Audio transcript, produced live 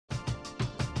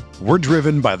We're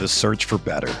driven by the search for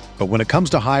better. But when it comes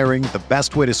to hiring, the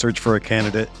best way to search for a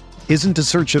candidate isn't to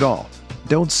search at all.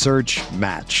 Don't search,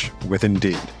 match with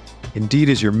Indeed. Indeed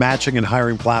is your matching and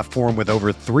hiring platform with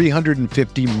over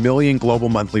 350 million global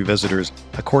monthly visitors,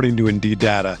 according to Indeed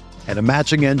data, and a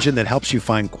matching engine that helps you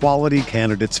find quality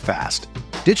candidates fast.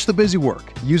 Ditch the busy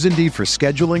work. Use Indeed for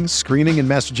scheduling, screening, and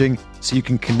messaging so you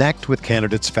can connect with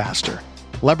candidates faster.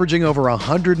 Leveraging over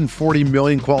 140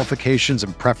 million qualifications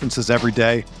and preferences every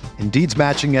day, Indeed's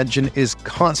matching engine is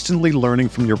constantly learning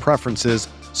from your preferences,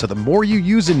 so the more you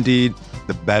use Indeed,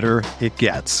 the better it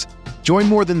gets. Join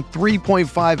more than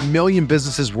 3.5 million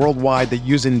businesses worldwide that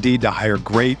use Indeed to hire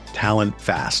great talent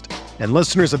fast. And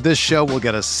listeners of this show will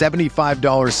get a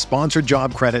 $75 sponsored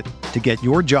job credit to get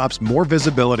your jobs more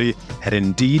visibility at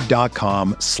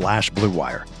Indeed.com/Blue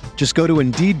Wire. Just go to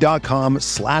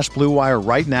Indeed.com/Blue Wire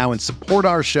right now and support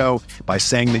our show by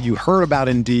saying that you heard about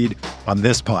Indeed on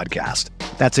this podcast.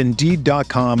 That's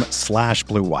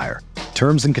Indeed.com/Blue Wire.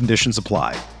 Terms and conditions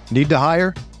apply. Need to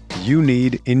hire? You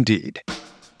need Indeed.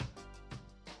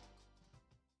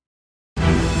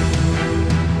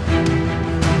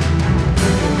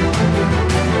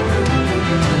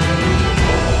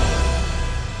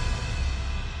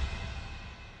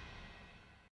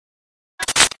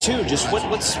 Just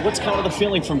what's kind of the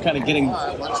feeling from kind of getting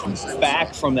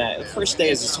back from that? The first day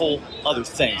is this whole other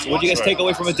thing. So what do you guys take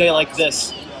away from a day like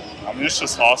this? I mean, it's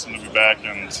just awesome to be back,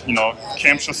 and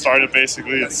camp's just started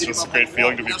basically. It's just a great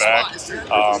feeling to be back.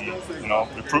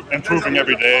 Improving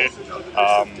every day.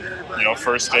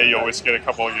 First day you always get a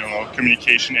couple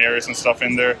communication errors and stuff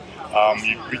in there.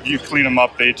 You clean them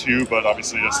up day two, but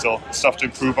obviously there's still stuff to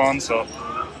improve on. So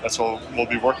that's what we'll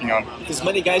be working on. As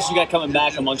many guys you got coming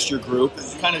back amongst your group,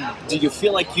 do you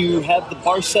feel like you have the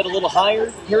bar set a little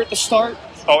higher here at the start?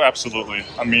 Oh, absolutely.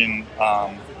 I mean,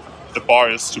 the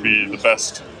bar is to be the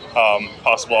best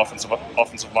possible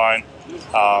offensive line,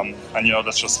 and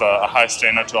that's just a high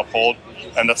standard to uphold,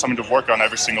 and that's something to work on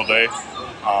every single day.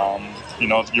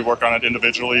 You work on it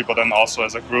individually, but then also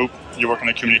as a group, you work on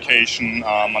the communication,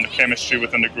 on the chemistry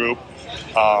within the group,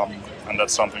 and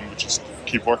that's something we just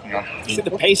keep working on.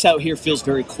 The pace out here feels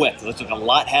very quick. There's a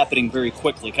lot happening very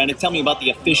quickly. Kind of tell me about the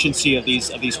efficiency of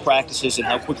these practices and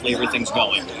how quickly everything's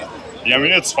going. Yeah, I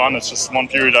mean, it's fun. It's just one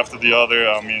period after the other.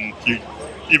 I mean,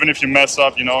 even if you mess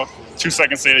up, 2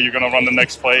 seconds later you're going to run the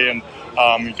next play, and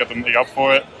you get to make up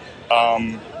for it.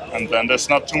 And then there's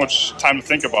not too much time to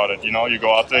think about it. You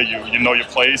go out there, you know your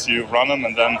plays, you run them,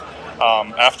 and then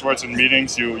afterwards in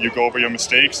meetings you go over your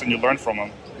mistakes and you learn from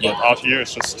them. But out here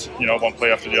it's just one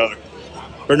play after the other.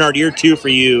 Bernhard, year two for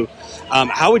you.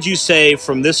 How would you say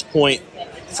from this point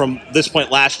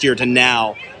last year to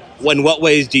now, in what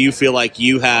ways do you feel like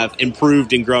you have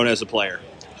improved and grown as a player?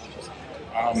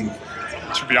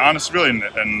 To be honest, really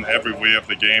in every way of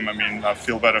the game. I mean, I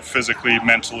feel better physically,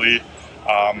 mentally,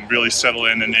 really settle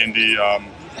in Indy. My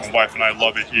wife and I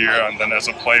love it here, and then as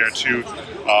a player too,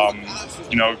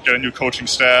 get a new coaching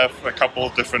staff, a couple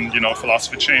of different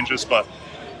philosophy changes, but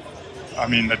I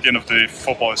mean, at the end of the day,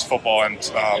 football is football, and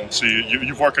so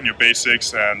you work on your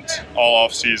basics, and all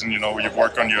off season, you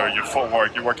work on your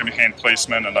footwork, you work on your hand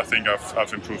placement, and I think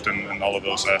I've improved in all of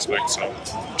those aspects. So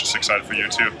I'm just excited for you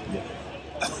too.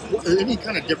 Are there any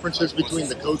kind of differences between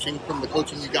the coaching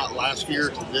you got last year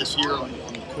to this year on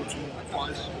coaching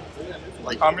wise?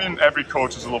 I mean, every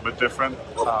coach is a little bit different.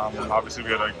 Obviously,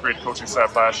 we had a great coaching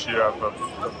staff last year. I have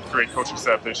a great coaching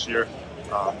staff this year.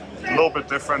 A little bit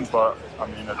different, but I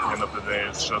mean, at the end of the day,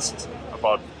 it's just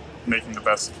about making the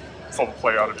best football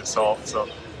player out of yourself. So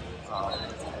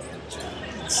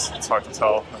it's hard to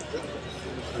tell.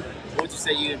 What would you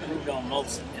say you improved on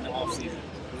most in the offseason?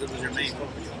 What was your main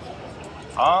focus?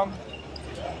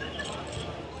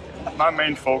 My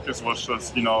main focus was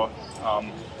just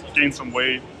gain some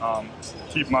weight,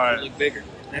 keep my look bigger.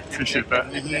 Appreciate that.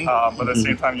 But at the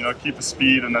same time, keep the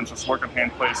speed and then just work on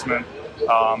hand placement.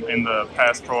 In the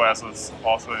pass pro as is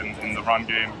also in the run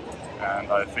game, and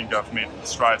I think I've made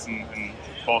strides in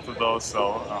both of those,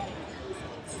 so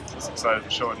just excited to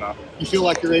show it now. You feel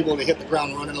like you're able to hit the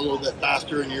ground running a little bit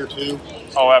faster in year two?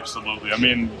 Oh, absolutely. I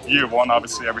mean, year one,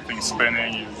 obviously everything's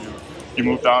spinning. You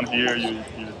move down here, you're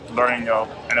learning an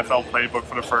NFL playbook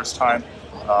for the first time.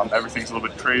 Everything's a little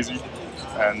bit crazy,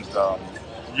 and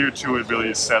year two, it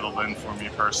really settled in for me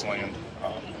personally. And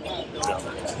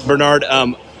Bernhard,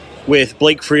 with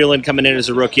Blake Freeland coming in as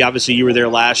a rookie, obviously you were there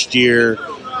last year.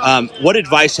 What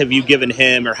advice have you given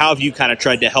him, or how have you kind of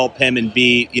tried to help him and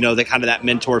be, that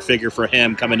mentor figure for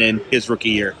him coming in his rookie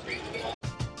year?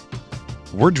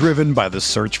 We're driven by the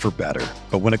search for better.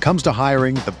 But when it comes to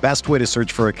hiring, the best way to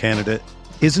search for a candidate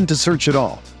isn't to search at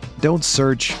all. Don't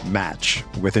search, match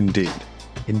with Indeed.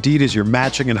 Indeed is your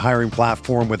matching and hiring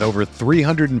platform with over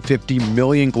 350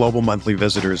 million global monthly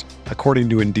visitors, according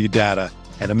to Indeed data,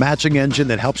 and a matching engine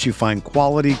that helps you find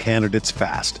quality candidates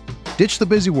fast. Ditch the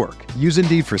busy work. Use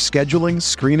Indeed for scheduling,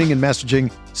 screening, and messaging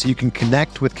so you can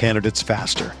connect with candidates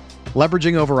faster.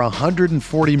 Leveraging over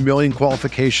 140 million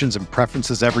qualifications and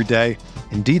preferences every day,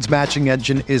 Indeed's matching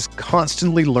engine is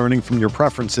constantly learning from your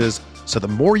preferences, so the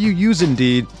more you use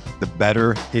Indeed, the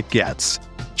better it gets.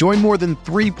 Join more than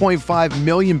 3.5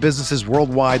 million businesses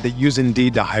worldwide that use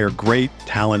Indeed to hire great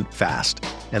talent fast.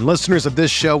 And listeners of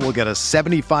this show will get a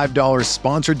 $75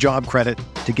 sponsored job credit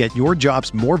to get your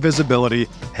jobs more visibility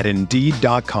at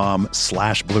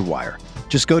Indeed.com/Blue Wire.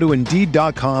 Just go to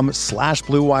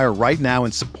Indeed.com/Blue Wire right now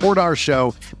and support our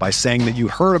show by saying that you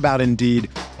heard about Indeed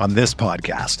on this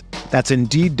podcast. That's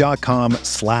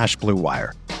Indeed.com/Blue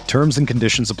Wire. Terms and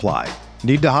conditions apply.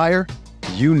 Need to hire?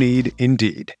 You need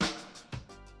Indeed.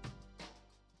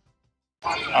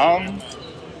 I'm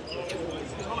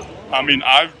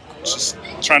just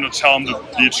trying to tell him to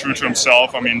be true to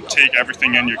himself. Take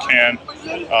everything in you can,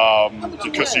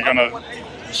 because you're gonna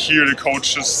hear the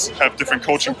coaches have different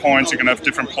coaching points. You're gonna have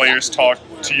different players talk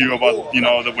to you about,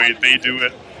 the way they do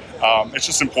it. It's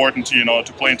just important to,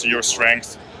 to play into your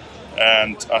strengths.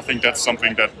 And I think that's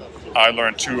something that I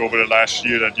learned too over the last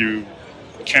year, that you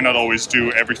cannot always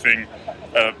do everything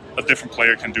a different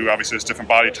player can do. Obviously, there's different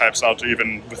body types out there,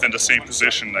 even within the same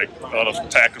position. Like, a lot of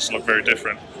tackles look very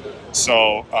different.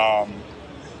 So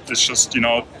it's just,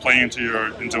 playing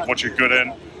into what you're good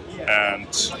in,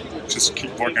 and just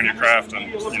keep working on your craft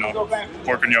and,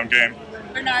 work on your own game.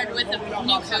 Bernhard, with the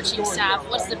new coaching staff,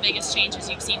 what's the biggest changes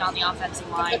you've seen on the offensive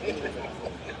line?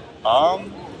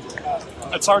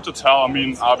 It's hard to tell.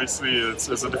 Obviously, it's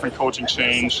a different coaching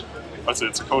change.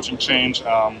 It's a coaching change,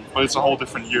 but it's a whole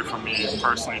different year for me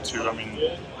personally too.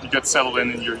 You get settled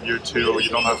in your year two. You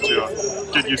don't have to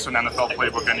get used to an NFL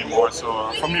playbook anymore.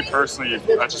 So for me personally,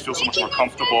 I just feel so much more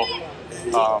comfortable,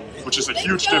 which is a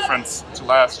huge difference to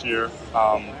last year.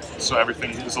 So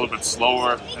everything is a little bit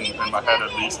slower in my head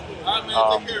at least,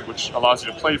 which allows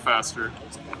you to play faster.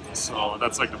 So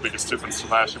that's like the biggest difference to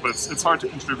last year. But it's hard to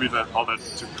contribute all that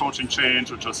to coaching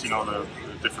change, or just the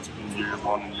difference between year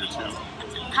one and year two.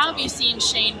 How have you seen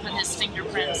Shane put his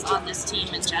fingerprints on this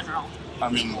team in general?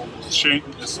 Shane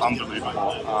is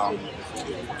unbelievable.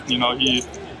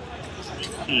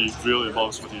 He really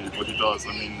loves what he does.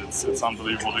 It's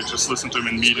unbelievable. They just listen to him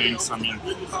in meetings.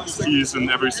 He's in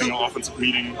every single offensive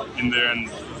meeting in there, and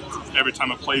every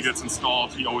time a play gets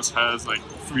installed, he always has like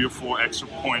 3 or 4 extra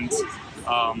points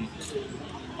on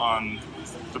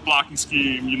the blocking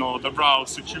scheme, the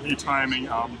routes, the QB timing.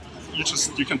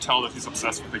 You can tell that he's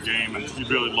obsessed with the game, and he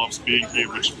really loves being here,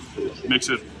 which makes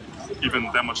it even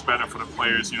that much better for the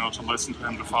players, to listen to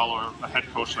him, to follow a head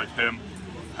coach like him,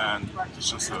 and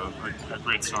it's just a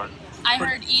great start. I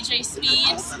heard EJ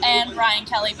Speed and Brian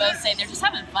Kelly both say they're just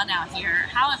having fun out here.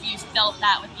 How have you felt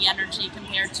that with the energy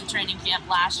compared to training camp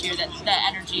last year, that the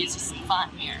energy is just fun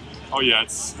here? Oh yeah,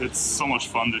 it's so much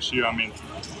fun this year.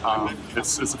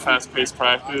 It's a fast-paced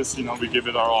practice, we give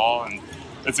it our all, and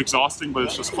it's exhausting, but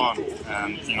it's just fun.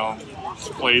 And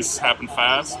plays happen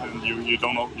fast, and you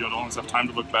don't always have time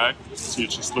to look back. So you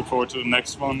just look forward to the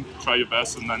next one, try your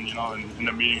best, and then in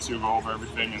the meetings you go over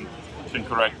everything and can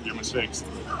correct your mistakes.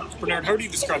 Bernhard, how do you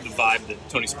describe the vibe that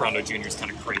Tony Sprondo Jr. has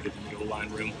kind of created in the O-line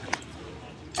room?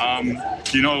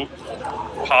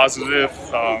 Positive,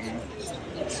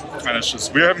 and it's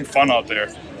just, we're having fun out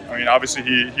there. Obviously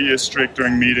he is strict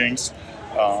during meetings.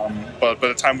 But by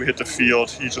the time we hit the field,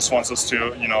 he just wants us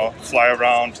to, fly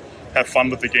around, have fun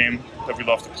with the game that we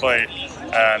love to play.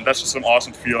 And that's just an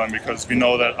awesome feeling, because we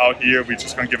know that out here, we're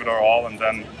just going to give it our all. And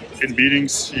then in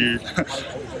meetings, he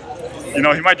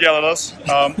might yell at us.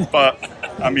 But,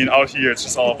 out here, it's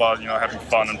just all about, having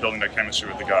fun and building that chemistry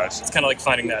with the guys. It's kind of like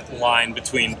finding that line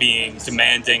between being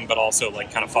demanding, but also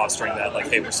like kind of fostering that, like,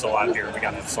 hey, we're still out here, we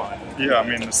got to have fun. Yeah,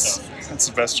 it's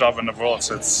the best job in the world.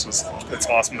 So it's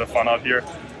awesome to have fun out here.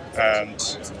 And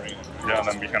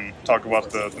then we can talk about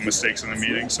the mistakes in the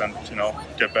meetings and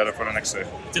get better for the next day.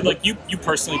 Did you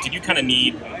personally, did you kind of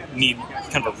need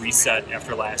kind of a reset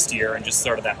after last year, and just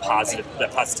sort of that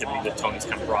positivity that Tony's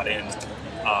kind of brought in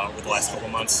over the last couple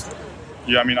of months?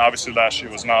 Yeah, obviously last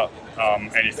year was not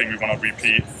anything we want to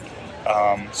repeat.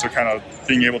 So kind of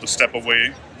being able to step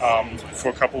away for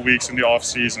a couple of weeks in the off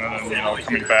season, and then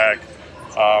coming back,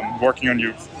 working on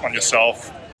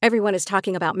yourself. Everyone is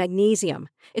talking about magnesium.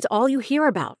 It's all you hear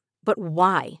about. But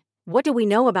why? What do we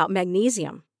know about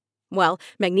magnesium? Well,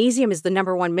 magnesium is the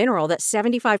 #1 mineral that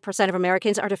 75% of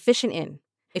Americans are deficient in.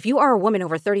 If you are a woman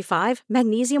over 35,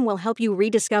 magnesium will help you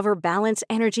rediscover balance,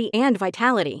 energy, and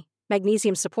vitality.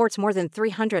 Magnesium supports more than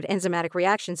 300 enzymatic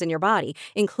reactions in your body,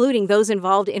 including those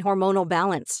involved in hormonal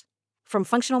balance. From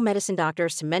functional medicine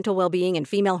doctors to mental well-being and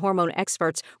female hormone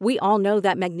experts, we all know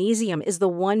that magnesium is the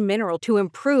one mineral to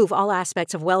improve all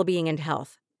aspects of well-being and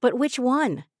health. But which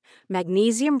one?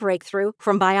 Magnesium Breakthrough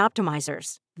from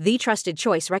Bioptimizers, the trusted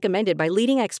choice recommended by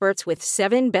leading experts with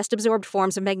 7 best-absorbed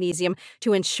forms of magnesium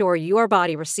to ensure your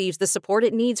body receives the support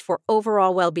it needs for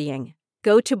overall well-being.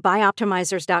 Go to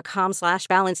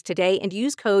bioptimizers.com/balance today and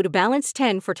use code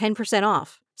BALANCE10 for 10%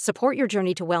 off. Support your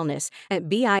journey to wellness at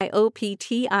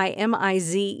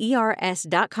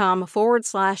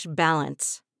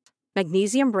bioptimizers.com/balance.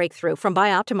 Magnesium Breakthrough from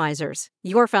Bioptimizers,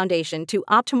 your foundation to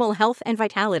optimal health and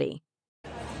vitality.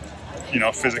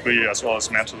 Physically as well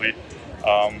as mentally,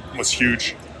 was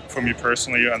huge for me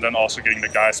personally. And then also getting the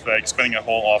guys back, spending a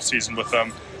whole off season with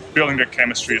them, building the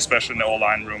chemistry, especially in the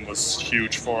O-line room, was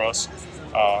huge for us.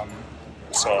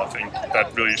 So I think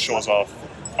that really shows off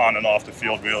on and off the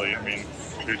field, really. I mean,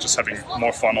 we're just having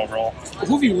more fun overall.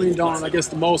 Who have you leaned on, I guess,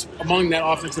 the most among that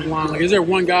offensive line? Like, is there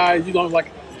one guy you don't like,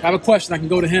 have a question, I can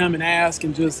go to him and ask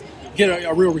and just get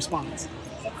a real response?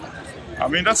 I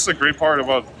mean, that's the great part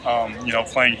about,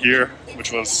 playing here,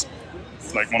 which was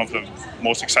like one of the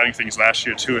most exciting things last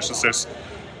year too. It's just this,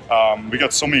 we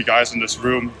got so many guys in this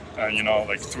room,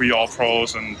 like 3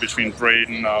 All-Pros, and between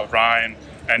Braden, Ryan,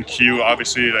 and Q,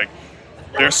 obviously, like,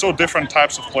 they're so different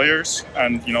types of players,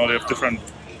 and, they have different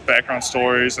background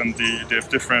stories, and they have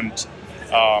different,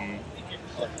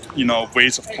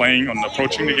 ways of playing and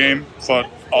approaching the game, but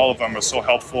all of them are so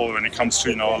helpful when it comes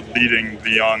to, leading the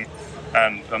young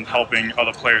and helping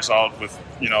other players out with,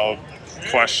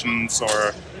 questions,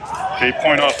 or they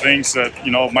point out things that,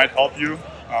 might help you.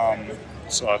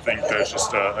 So I think there's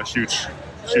just a huge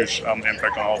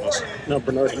impact on all of us. Now,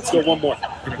 Bernhard, let's go one more.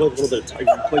 You played a little bit. You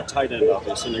played tight end,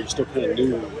 obviously, and you're still kind of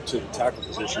new to the tackle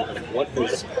position. But what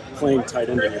has playing tight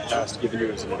end in your past given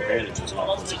you as an advantage as an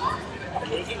offensive player?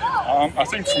 I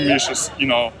think for me, it's just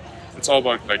it's all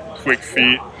about like quick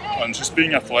feet and just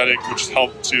being athletic, which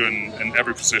helps you in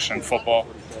every position in football.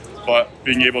 But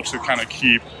being able to kind of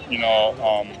keep a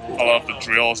lot of the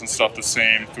drills and stuff the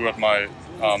same throughout my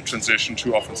transition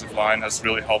to offensive line has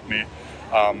really helped me.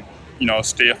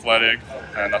 Stay athletic,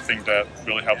 and I think that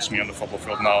really helps me on the football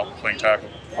field now, playing tackle.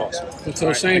 Awesome. That's what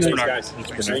I'm saying. Thanks, guys.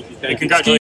 Thanks. Thank you.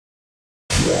 Congratulations.